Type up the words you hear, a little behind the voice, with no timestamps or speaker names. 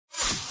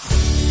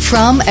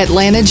From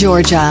Atlanta,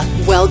 Georgia,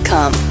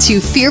 welcome to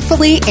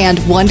Fearfully and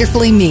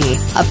Wonderfully Me,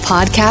 a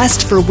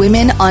podcast for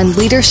women on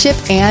leadership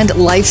and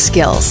life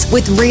skills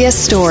with Rhea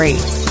Story.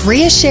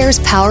 Rhea shares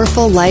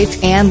powerful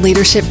life and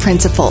leadership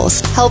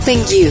principles, helping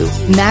you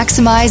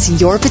maximize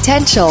your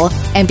potential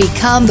and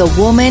become the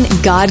woman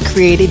God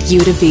created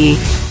you to be.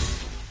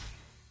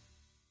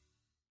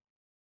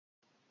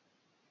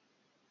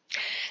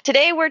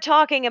 Today we're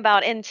talking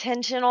about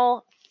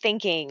intentional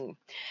thinking.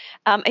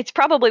 It's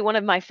probably one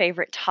of my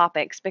favorite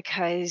topics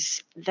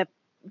because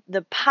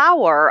the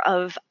power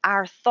of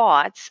our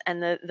thoughts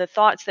and the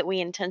thoughts that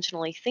we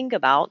intentionally think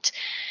about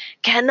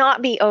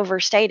cannot be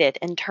overstated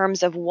in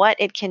terms of what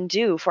it can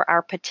do for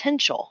our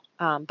potential,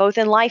 both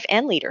in life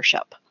and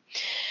leadership.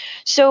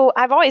 So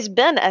I've always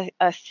been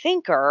a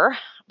thinker,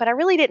 but I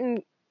really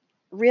didn't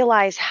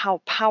realize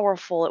how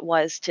powerful it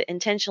was to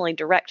intentionally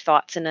direct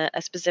thoughts in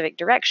a specific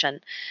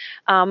direction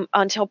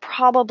until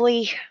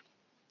probably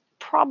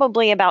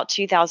about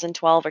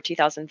 2012 or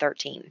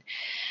 2013.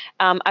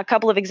 A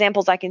couple of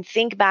examples I can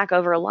think back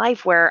over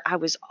life where I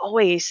was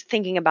always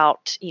thinking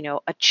about,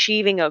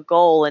 achieving a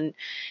goal and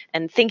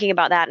thinking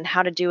about that and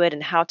how to do it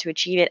and how to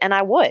achieve it. And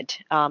I would.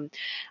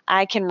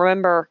 I can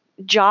remember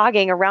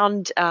jogging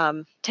around,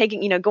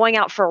 going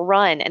out for a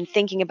run and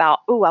thinking about,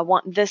 oh, I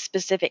want this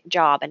specific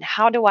job and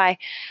how do I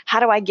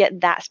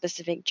get that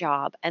specific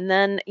job? And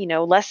then,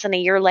 less than a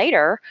year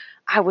later,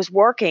 I was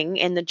working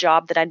in the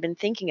job that I'd been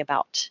thinking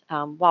about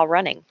while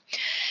running.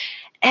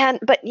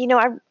 But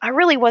I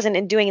really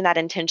wasn't doing that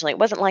intentionally. It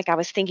wasn't like I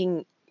was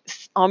thinking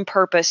on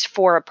purpose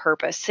for a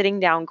purpose, sitting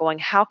down going,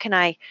 how can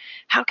I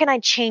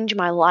change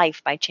my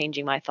life by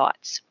changing my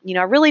thoughts?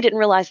 I really didn't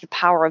realize the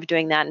power of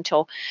doing that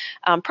until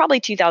probably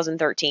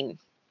 2013.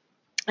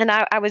 And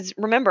I was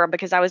remember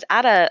because I was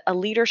at a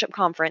leadership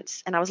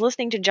conference and I was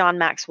listening to John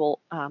Maxwell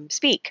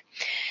speak.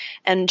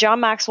 And John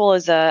Maxwell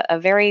is a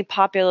very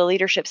popular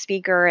leadership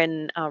speaker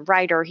and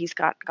writer. He's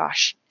got,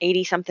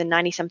 80-something,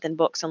 90-something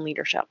books on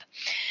leadership.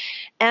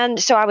 And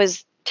so I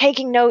was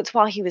taking notes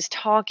while he was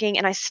talking,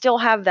 and I still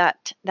have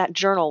that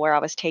journal where I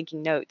was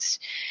taking notes.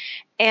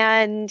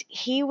 And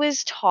he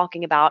was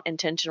talking about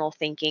intentional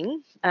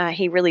thinking.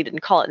 He really didn't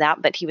call it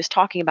that, but he was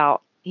talking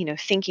about,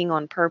 thinking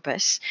on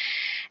purpose.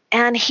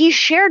 And he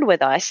shared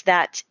with us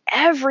that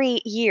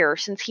every year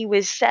since he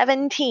was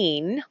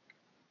 17,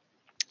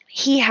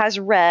 he has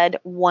read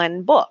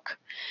one book.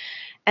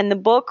 And the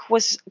book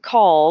was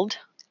called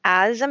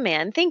As a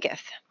Man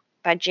Thinketh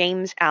by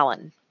James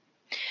Allen.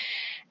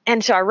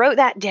 And so I wrote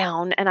that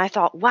down and I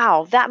thought,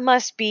 wow, that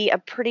must be a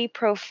pretty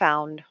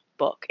profound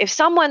book. If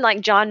someone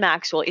like John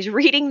Maxwell is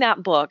reading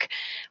that book,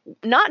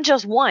 not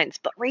just once,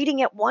 but reading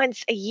it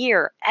once a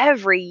year,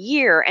 every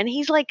year, and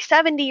he's like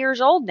 70 years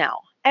old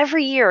now.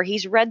 Every year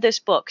he's read this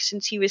book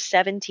since he was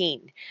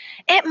 17.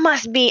 It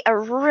must be a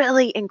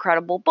really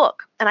incredible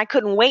book. And I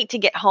couldn't wait to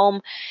get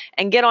home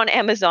and get on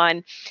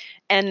Amazon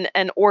and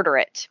order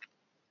it.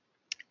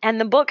 And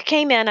the book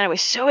came in. I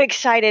was so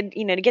excited,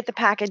 to get the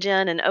package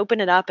in and open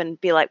it up and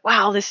be like,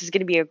 wow, this is going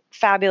to be a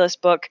fabulous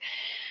book.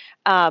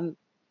 And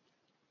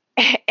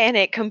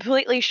it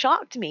completely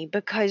shocked me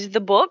because the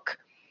book,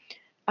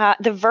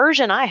 the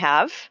version I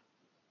have,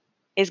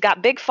 is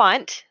got big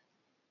font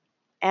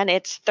and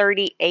it's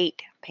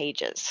 38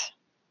 pages.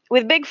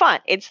 With big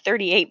font, it's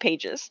 38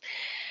 pages.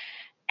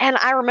 And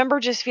I remember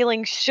just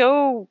feeling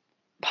so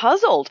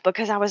puzzled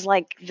because I was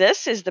like,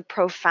 this is the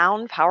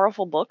profound,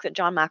 powerful book that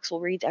John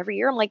Maxwell reads every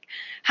year. I'm like,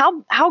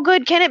 how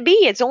good can it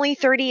be? It's only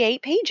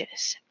 38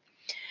 pages.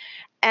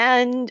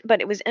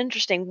 But it was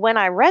interesting. When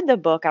I read the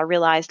book, I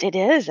realized it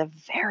is a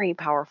very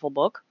powerful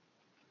book.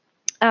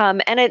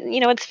 And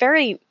it's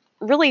very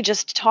really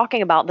just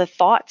talking about the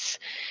thoughts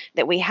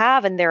that we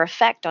have and their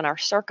effect on our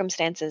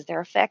circumstances, their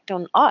effect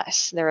on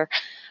us, their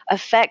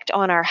effect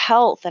on our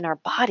health and our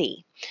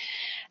body.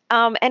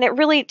 And it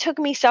really took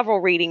me several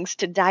readings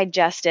to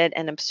digest it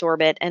and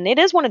absorb it. And it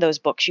is one of those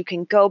books you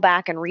can go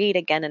back and read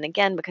again and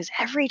again because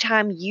every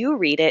time you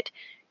read it,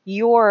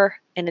 you're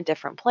in a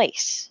different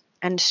place.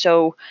 And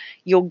so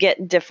you'll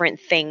get different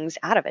things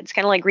out of it. It's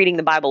kind of like reading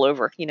the Bible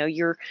over.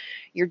 You're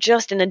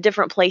just in a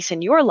different place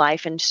in your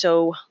life. And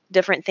so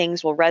different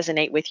things will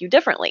resonate with you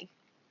differently.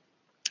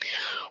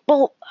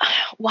 Well,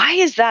 why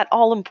is that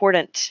all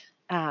important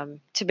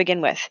to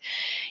begin with?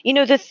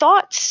 The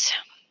thoughts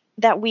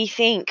that we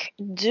think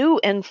do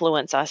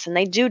influence us and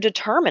they do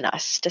determine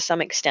us to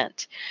some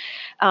extent.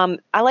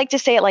 I like to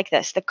say it like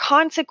this. The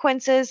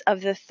consequences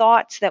of the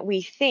thoughts that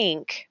we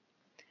think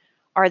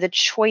are the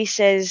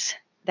choices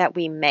that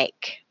we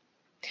make.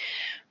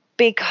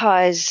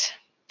 Because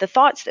the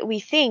thoughts that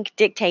we think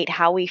dictate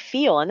how we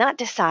feel, and that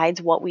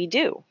decides what we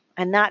do.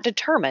 And that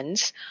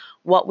determines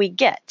what we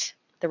get,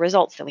 the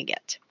results that we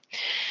get.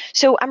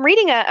 So I'm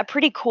reading a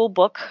pretty cool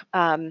book.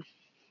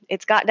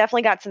 It's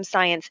definitely got some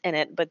science in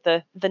it, but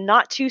the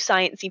not too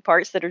sciencey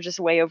parts that are just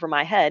way over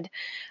my head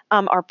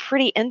are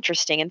pretty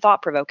interesting and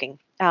thought-provoking.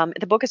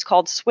 The book is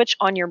called Switch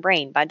on Your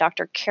Brain by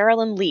Dr.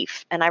 Carolyn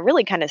Leaf, and I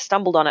really kind of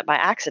stumbled on it by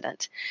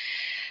accident.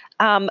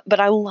 But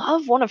I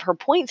love one of her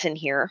points in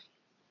here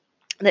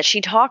that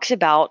she talks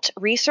about.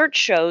 Research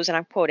shows, and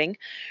I'm quoting,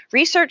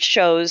 research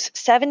shows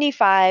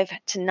 75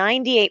 to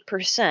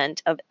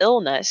 98% of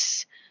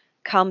illness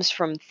comes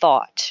from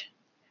thought.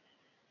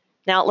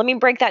 Now, let me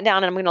break that down,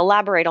 and I'm going to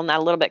elaborate on that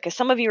a little bit, because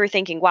some of you are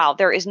thinking, wow,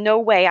 there is no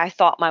way I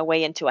thought my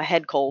way into a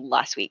head cold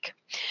last week.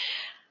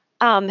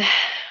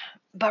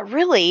 But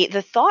really,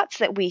 the thoughts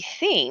that we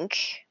think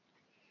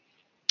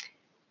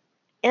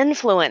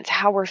influence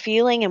how we're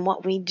feeling and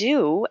what we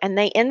do, and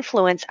they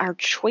influence our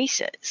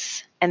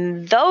choices.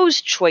 And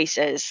those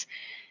choices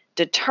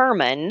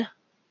determine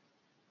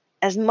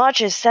as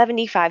much as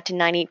 75 to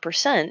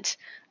 90%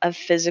 of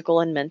physical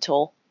and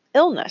mental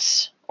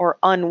illness or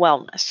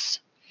unwellness.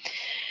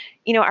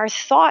 Our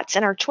thoughts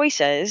and our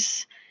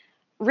choices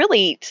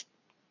really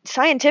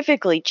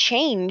scientifically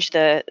change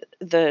the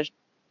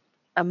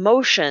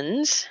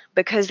emotions,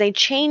 because they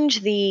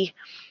change the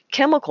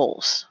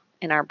chemicals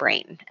in our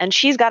brain. And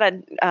she's got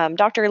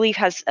Dr. Leaf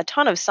has a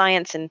ton of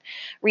science and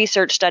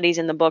research studies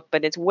in the book,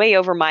 but it's way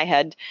over my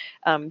head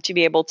to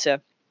be able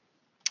to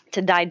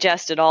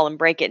digest it all and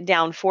break it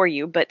down for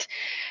you. But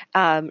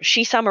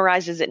she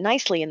summarizes it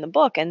nicely in the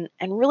book, and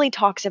really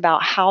talks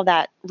about how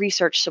that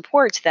research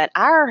supports that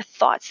our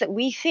thoughts that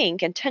we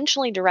think,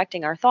 intentionally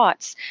directing our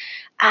thoughts,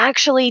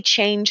 actually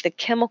change the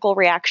chemical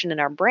reaction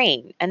in our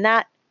brain. And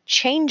that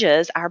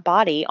changes our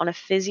body on a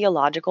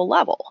physiological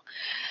level.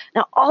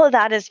 Now, all of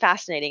that is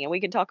fascinating, and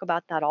we can talk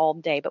about that all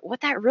day. But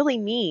what that really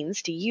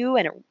means to you,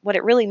 and what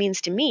it really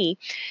means to me,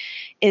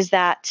 is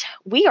that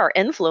we are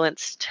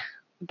influenced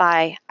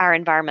by our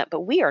environment,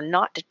 but we are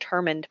not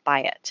determined by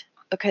it,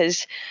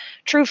 because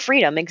true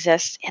freedom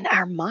exists in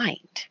our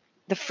mind.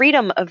 The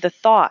freedom of the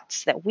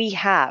thoughts that we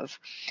have,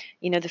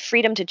 the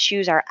freedom to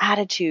choose our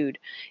attitude,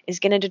 is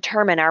going to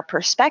determine our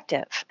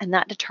perspective, and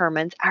that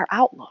determines our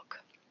outlook.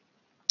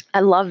 I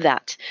love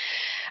that.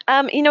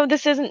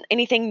 This isn't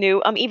anything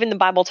new. Even the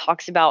Bible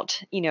talks about,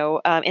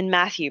 in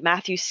Matthew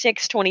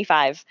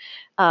 6:25,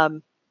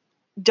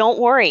 don't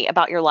worry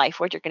about your life,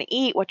 what you're going to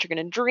eat, what you're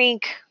going to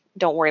drink.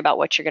 Don't worry about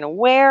what you're going to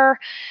wear,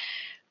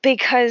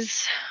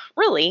 because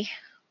really,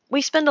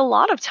 we spend a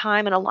lot of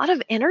time and a lot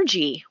of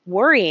energy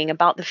worrying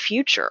about the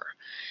future.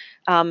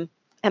 And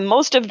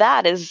most of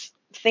that is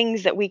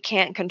things that we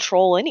can't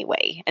control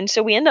anyway. And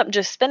so we end up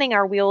just spinning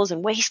our wheels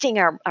and wasting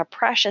our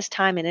precious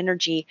time and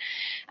energy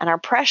and our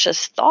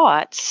precious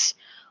thoughts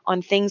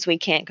on things we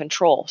can't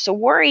control. So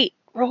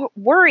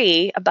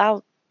worry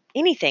about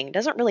anything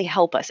doesn't really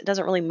help us. It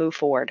doesn't really move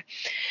forward.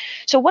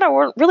 So what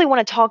I really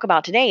want to talk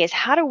about today is,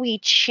 how do we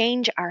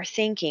change our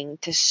thinking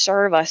to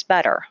serve us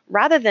better,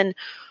 rather than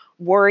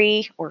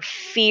worry or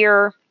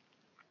fear,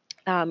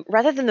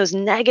 rather than those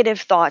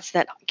negative thoughts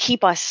that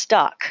keep us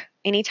stuck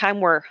anytime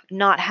we're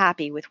not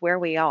happy with where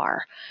we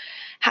are.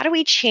 How do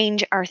we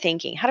change our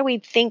thinking? How do we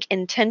think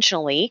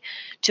intentionally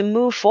to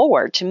move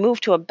forward, to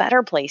move to a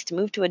better place, to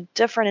move to a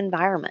different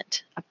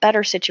environment, a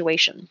better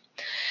situation?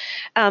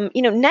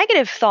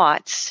 Negative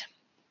thoughts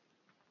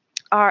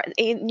are,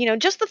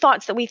 just the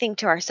thoughts that we think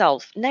to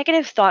ourselves.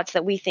 Negative thoughts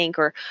that we think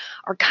are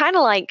kind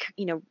of like,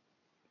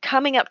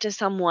 coming up to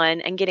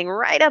someone and getting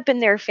right up in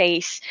their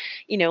face,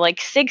 like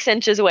 6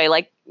 inches away,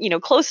 like,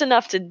 close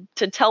enough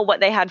to tell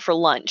what they had for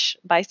lunch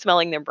by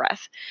smelling their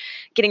breath,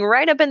 getting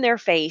right up in their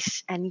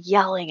face and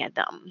yelling at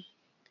them.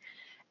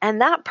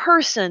 And that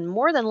person,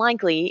 more than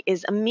likely,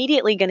 is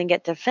immediately going to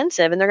get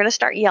defensive, and they're going to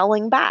start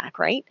yelling back,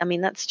 right? I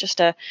mean, that's just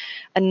a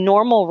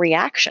normal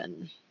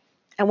reaction.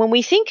 And when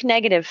we think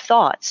negative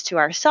thoughts to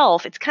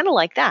ourselves, it's kind of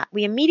like that.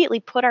 We immediately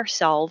put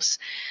ourselves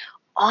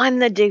on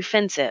the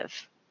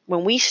defensive.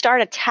 When we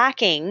start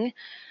attacking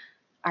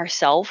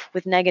ourselves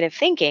with negative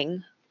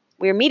thinking,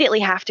 we immediately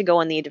have to go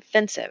on the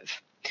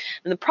defensive.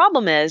 And the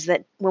problem is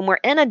that when we're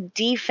in a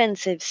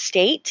defensive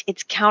state,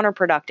 it's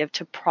counterproductive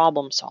to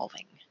problem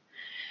solving.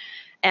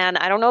 And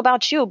I don't know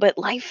about you, but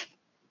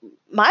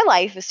my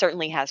life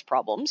certainly has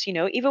problems.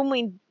 Even when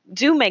we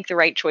do make the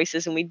right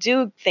choices and we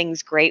do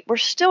things great, we're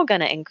still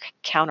going to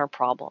encounter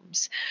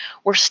problems.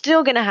 We're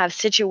still going to have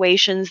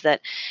situations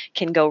that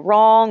can go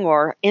wrong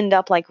or end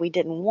up like we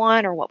didn't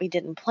want, or what we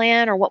didn't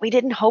plan, or what we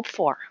didn't hope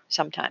for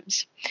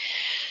sometimes.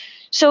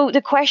 So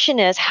the question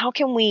is, how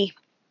can we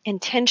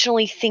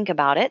intentionally think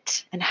about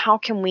it? And how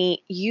can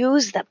we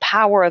use the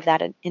power of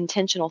that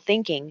intentional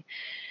thinking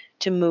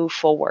to move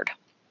forward?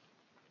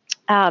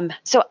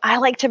 So I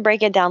like to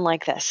break it down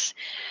like this.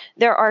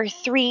 There are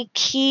 3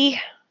 key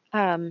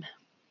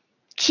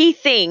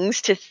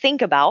things to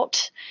think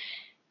about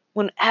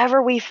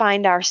whenever we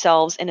find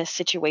ourselves in a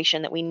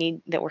situation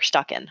that we're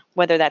stuck in,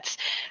 whether that's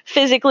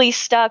physically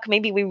stuck,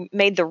 maybe we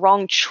made the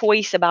wrong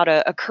choice about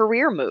a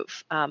career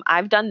move.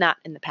 I've done that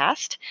in the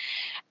past.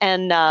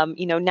 And,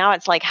 now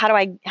it's like, how do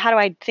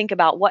I think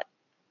about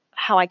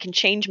how I can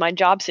change my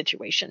job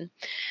situation?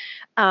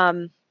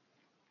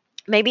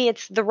 Maybe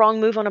it's the wrong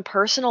move on a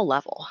personal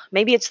level.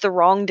 Maybe it's the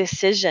wrong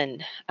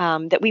decision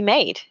that we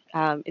made.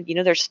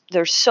 There's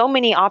so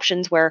many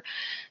options where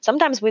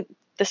sometimes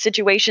the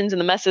situations and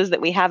the messes that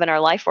we have in our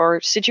life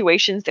are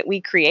situations that we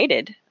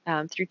created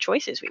through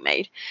choices we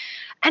made.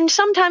 And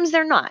sometimes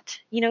they're not.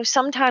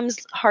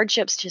 Sometimes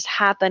hardships just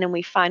happen and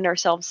we find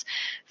ourselves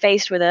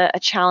faced with a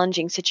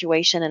challenging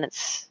situation, and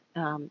it's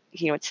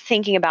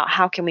thinking about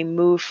how can we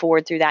move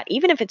forward through that,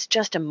 even if it's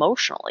just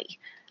emotionally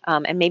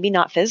and maybe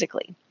not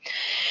physically.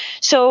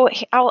 So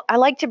I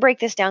like to break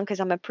this down because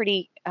I'm a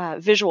pretty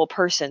visual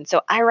person.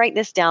 So I write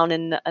this down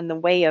in the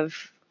way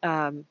of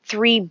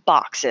 3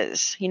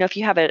 boxes. If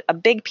you have a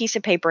big piece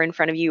of paper in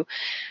front of you,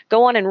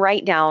 go on and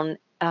write down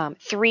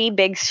 3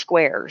 big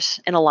squares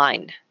in a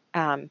line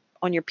on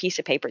your piece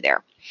of paper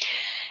there.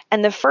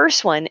 And the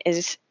first one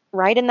is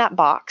right in that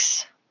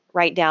box,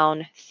 write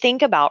down,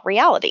 think about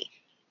reality.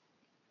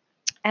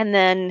 And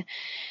then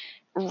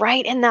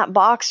right in that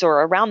box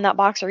or around that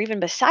box or even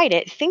beside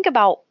it, think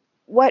about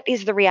what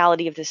is the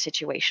reality of the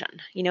situation,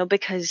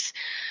 because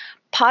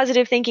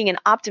positive thinking and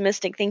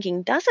optimistic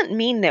thinking doesn't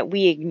mean that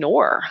we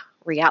ignore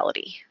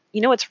reality.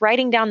 It's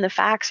writing down the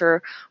facts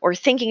or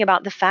thinking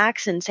about the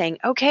facts and saying,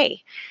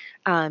 okay,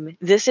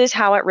 this is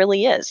how it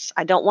really is.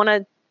 I don't want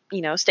to,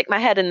 stick my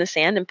head in the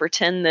sand and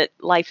pretend that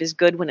life is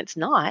good when it's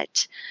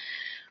not,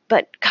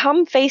 but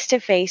come face to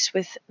face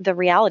with the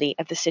reality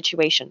of the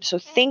situation. So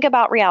think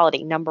about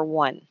reality, number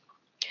 1.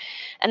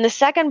 And the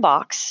second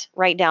box,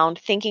 write down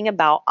thinking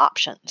about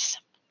options.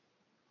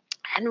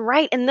 And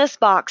right in this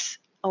box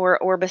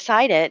or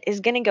beside it is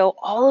going to go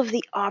all of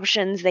the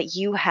options that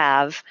you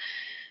have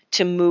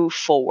to move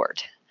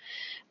forward.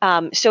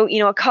 So,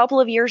 a couple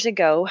of years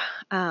ago,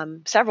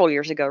 several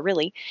years ago,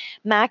 really,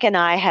 Mac and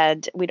I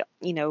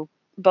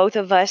both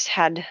of us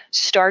had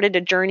started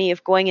a journey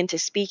of going into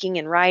speaking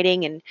and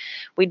writing, and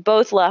we'd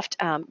both left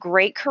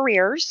great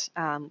careers,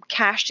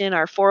 cashed in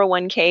our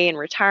 401k in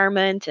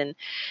retirement, and,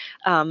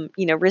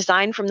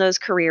 resigned from those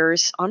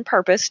careers on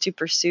purpose to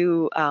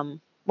pursue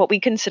what we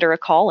consider a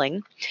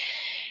calling.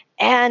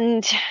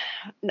 And,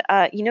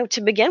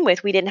 to begin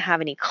with, we didn't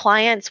have any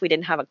clients. We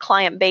didn't have a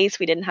client base.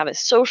 We didn't have a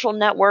social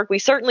network. We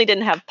certainly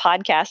didn't have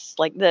podcasts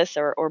like this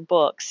or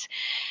books.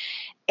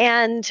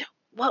 And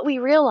what we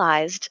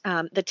realized,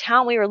 the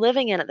town we were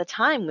living in at the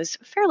time was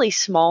a fairly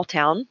small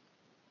town.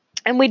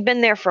 And we'd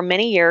been there for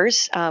many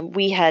years.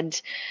 We had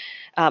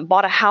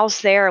bought a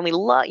house there, and we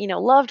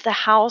loved the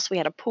house. We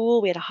had a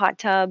pool. We had a hot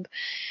tub.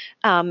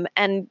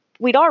 And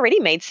we'd already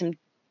made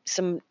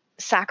some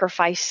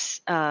sacrifice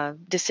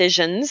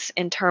decisions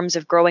in terms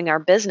of growing our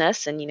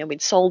business, and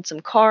we'd sold some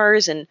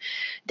cars and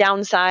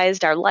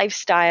downsized our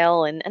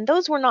lifestyle, and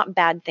those were not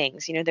bad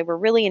things. They were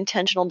really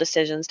intentional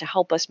decisions to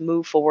help us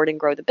move forward and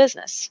grow the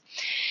business.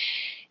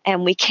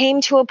 And we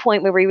came to a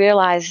point where we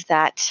realized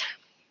that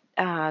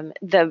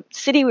the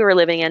city we were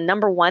living in,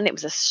 number 1, it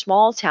was a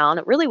small town.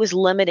 It really was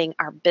limiting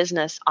our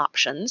business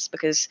options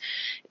because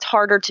it's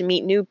harder to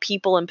meet new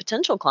people and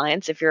potential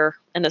clients if you're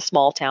in a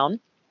small town.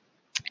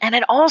 And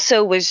it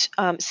also was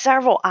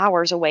several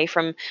hours away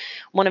from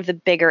one of the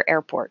bigger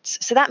airports.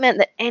 So that meant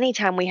that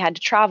anytime we had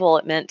to travel,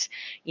 it meant,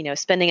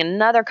 spending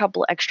another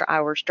couple extra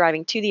hours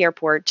driving to the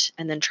airport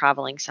and then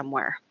traveling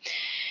somewhere.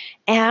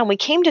 And we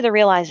came to the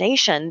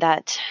realization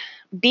that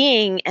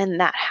being in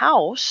that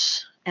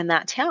house and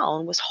that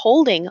town was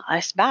holding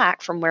us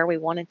back from where we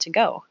wanted to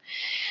go.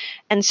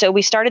 And so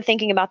we started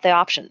thinking about the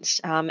options.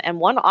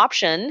 And one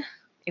option,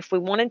 if we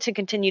wanted to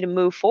continue to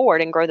move forward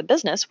and grow the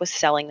business, was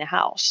selling the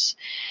house.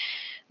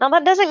 Now,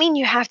 that doesn't mean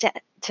you have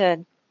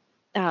to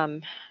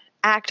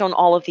act on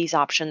all of these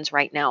options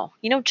right now.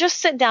 Just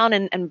sit down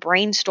and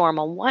brainstorm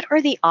on what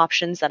are the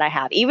options that I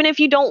have, even if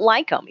you don't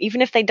like them,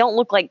 even if they don't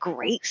look like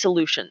great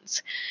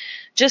solutions.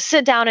 Just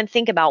sit down and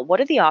think about what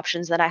are the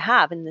options that I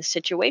have in this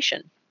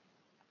situation.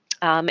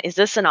 Is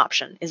this an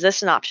option? Is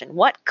this an option?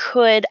 What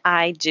could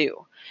I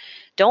do?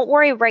 Don't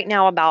worry right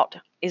now about,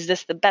 is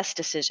this the best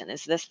decision?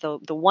 Is this the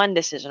one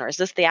decision? Or is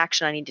this the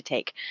action I need to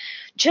take?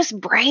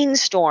 Just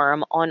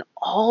brainstorm on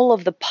all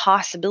of the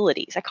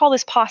possibilities. I call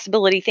this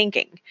possibility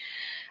thinking.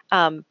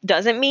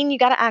 Doesn't mean you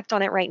got to act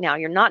on it right now.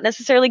 You're not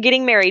necessarily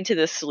getting married to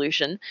this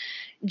solution.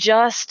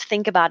 Just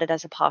think about it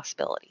as a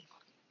possibility.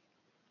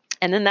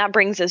 And then that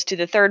brings us to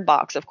the third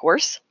box, of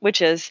course,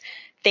 which is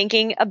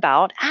thinking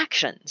about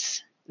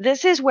actions.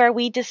 This is where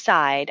we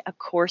decide a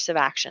course of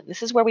action.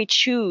 This is where we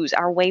choose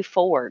our way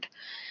forward.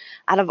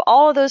 Out of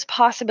all of those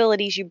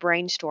possibilities you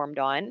brainstormed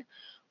on,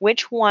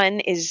 which one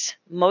is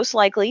most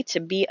likely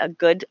to be a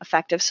good,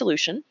 effective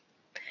solution?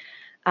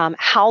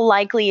 How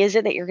likely is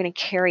it that you're going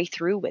to carry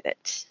through with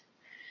it?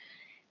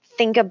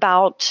 Think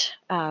about,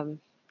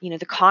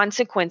 the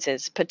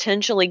consequences,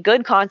 potentially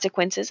good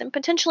consequences and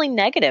potentially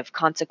negative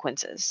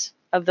consequences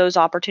of those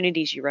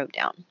opportunities you wrote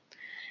down.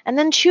 And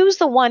then choose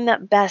the one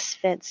that best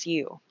fits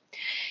you.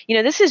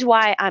 This is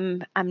why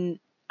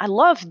I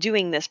love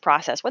doing this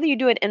process, whether you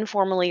do it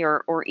informally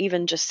or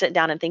even just sit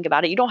down and think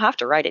about it. You don't have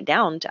to write it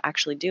down to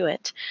actually do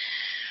it.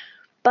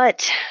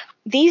 But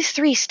these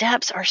 3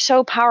 steps are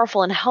so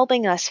powerful in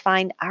helping us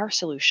find our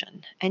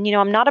solution. And,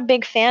 I'm not a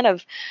big fan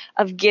of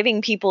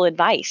giving people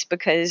advice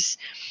because,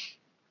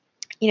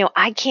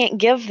 I can't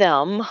give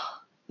them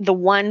the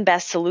one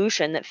best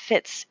solution that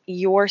fits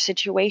your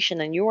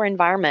situation and your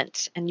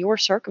environment and your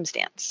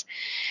circumstance.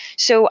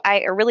 So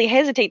I really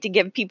hesitate to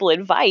give people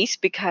advice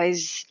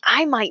because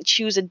I might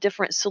choose a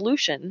different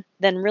solution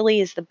than really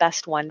is the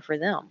best one for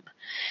them.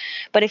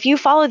 But if you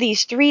follow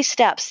these 3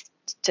 steps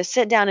to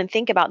sit down and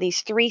think about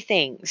these 3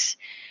 things,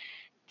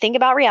 think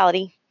about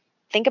reality,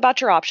 think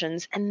about your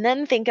options, and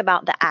then think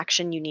about the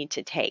action you need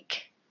to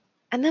take.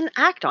 And then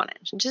act on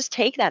it. Just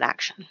take that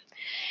action.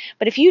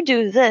 But if you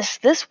do this,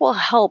 this will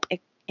help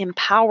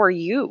empower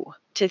you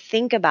to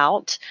think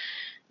about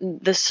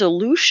the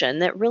solution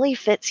that really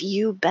fits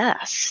you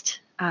best.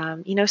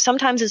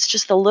 Sometimes it's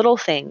just the little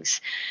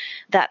things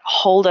that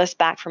hold us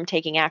back from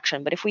taking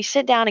action. But if we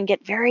sit down and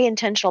get very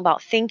intentional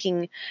about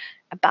thinking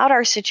about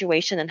our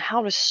situation and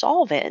how to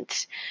solve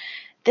it,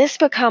 this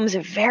becomes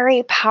a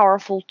very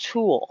powerful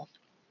tool.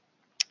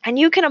 And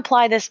you can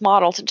apply this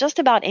model to just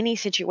about any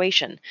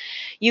situation.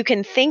 You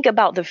can think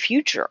about the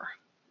future.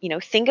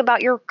 Think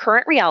about your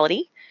current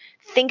reality.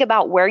 Think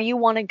about where you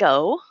want to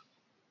go.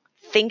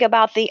 Think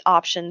about the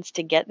options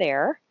to get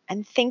there.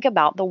 And think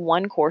about the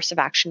one course of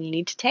action you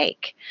need to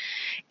take.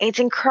 It's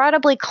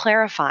incredibly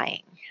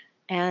clarifying.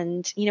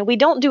 And, we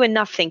don't do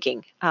enough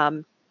thinking.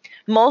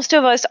 Most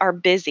of us are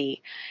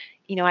busy.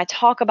 I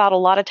talk about a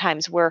lot of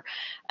times where,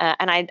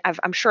 and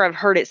I'm sure I've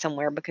heard it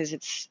somewhere because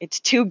it's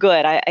too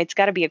good. It's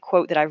got to be a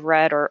quote that I've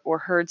read or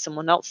heard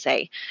someone else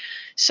say.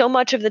 So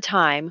much of the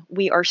time,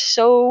 we are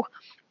so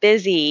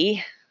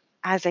busy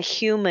as a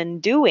human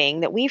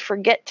doing that we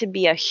forget to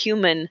be a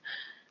human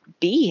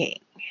being.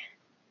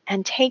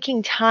 And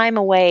taking time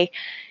away,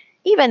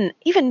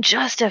 even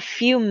just a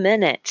few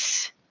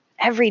minutes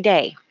every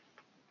day,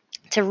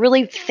 to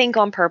really think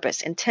on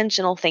purpose,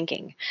 intentional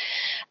thinking.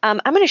 I'm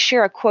going to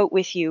share a quote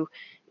with you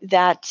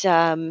that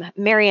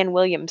Marianne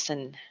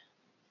Williamson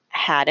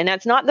had, and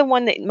that's not the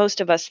one that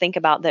most of us think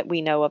about that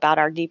we know about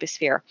our deepest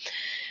fear.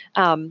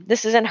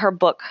 This is in her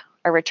book,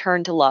 A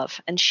Return to Love,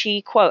 and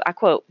she I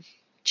quote,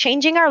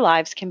 "Changing our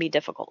lives can be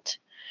difficult.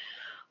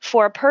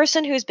 For a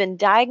person who's been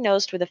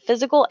diagnosed with a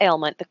physical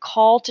ailment, the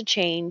call to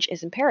change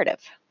is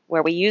imperative.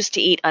 Where we used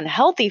to eat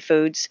unhealthy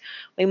foods,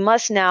 we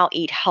must now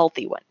eat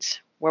healthy ones.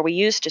 Where we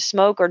used to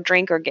smoke or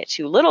drink or get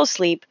too little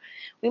sleep,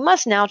 we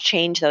must now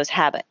change those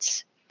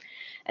habits.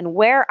 And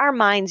where our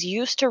minds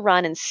used to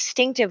run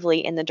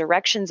instinctively in the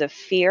directions of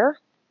fear,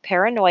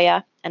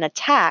 paranoia, and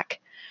attack,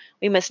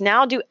 we must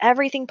now do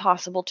everything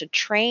possible to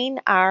train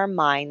our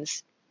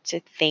minds to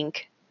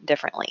think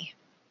differently."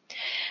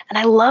 And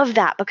I love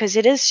that because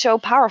it is so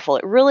powerful.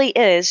 It really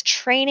is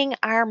training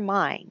our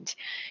mind.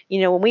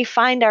 When we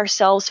find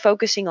ourselves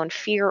focusing on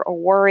fear or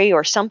worry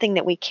or something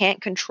that we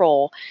can't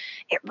control,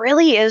 it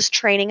really is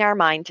training our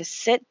mind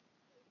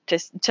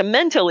to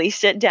mentally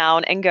sit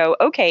down and go,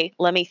 okay,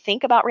 let me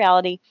think about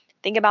reality,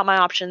 think about my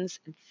options,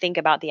 and think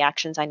about the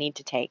actions I need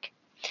to take.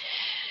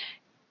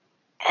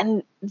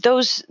 And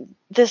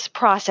this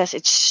process,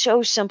 it's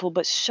so simple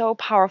but so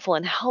powerful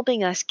in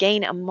helping us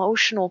gain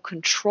emotional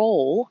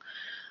control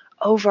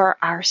over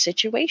our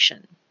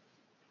situation.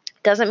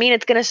 Doesn't mean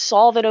it's going to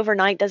solve it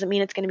overnight, doesn't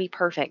mean it's going to be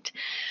perfect,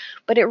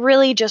 but it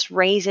really just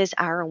raises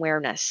our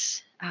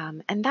awareness.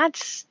 And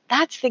that's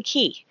the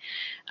key.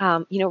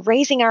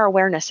 Raising our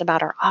awareness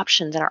about our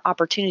options and our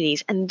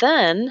opportunities, and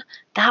then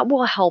that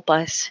will help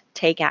us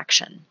take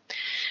action.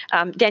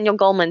 Daniel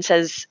Goleman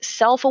says,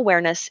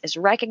 self-awareness is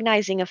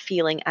recognizing a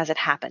feeling as it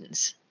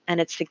happens,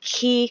 and it's the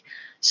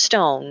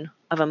keystone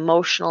of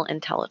emotional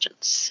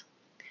intelligence.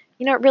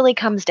 It really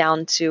comes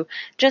down to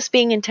just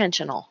being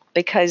intentional,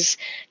 because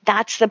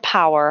that's the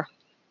power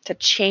to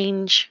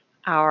change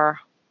our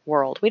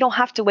world. We don't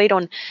have to wait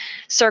on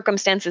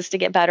circumstances to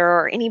get better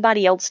or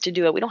anybody else to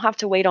do it. We don't have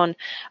to wait on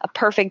a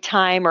perfect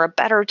time or a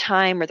better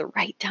time or the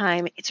right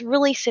time. It's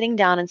really sitting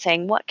down and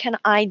saying, what can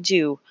I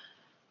do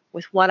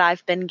with what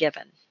I've been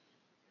given?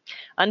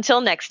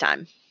 Until next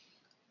time.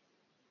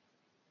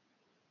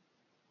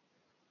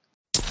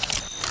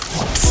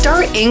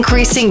 Start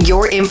increasing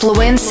your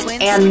influence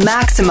and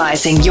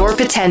maximizing your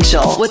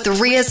potential with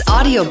Ria's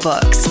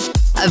audiobooks.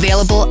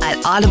 Available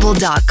at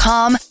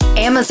audible.com,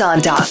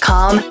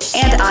 amazon.com, and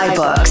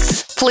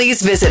iBooks.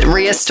 Please visit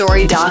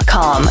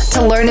riastory.com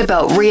to learn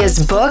about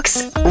Ria's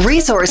books,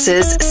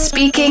 resources,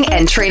 speaking,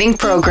 and training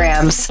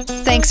programs.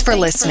 Thanks for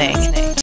listening.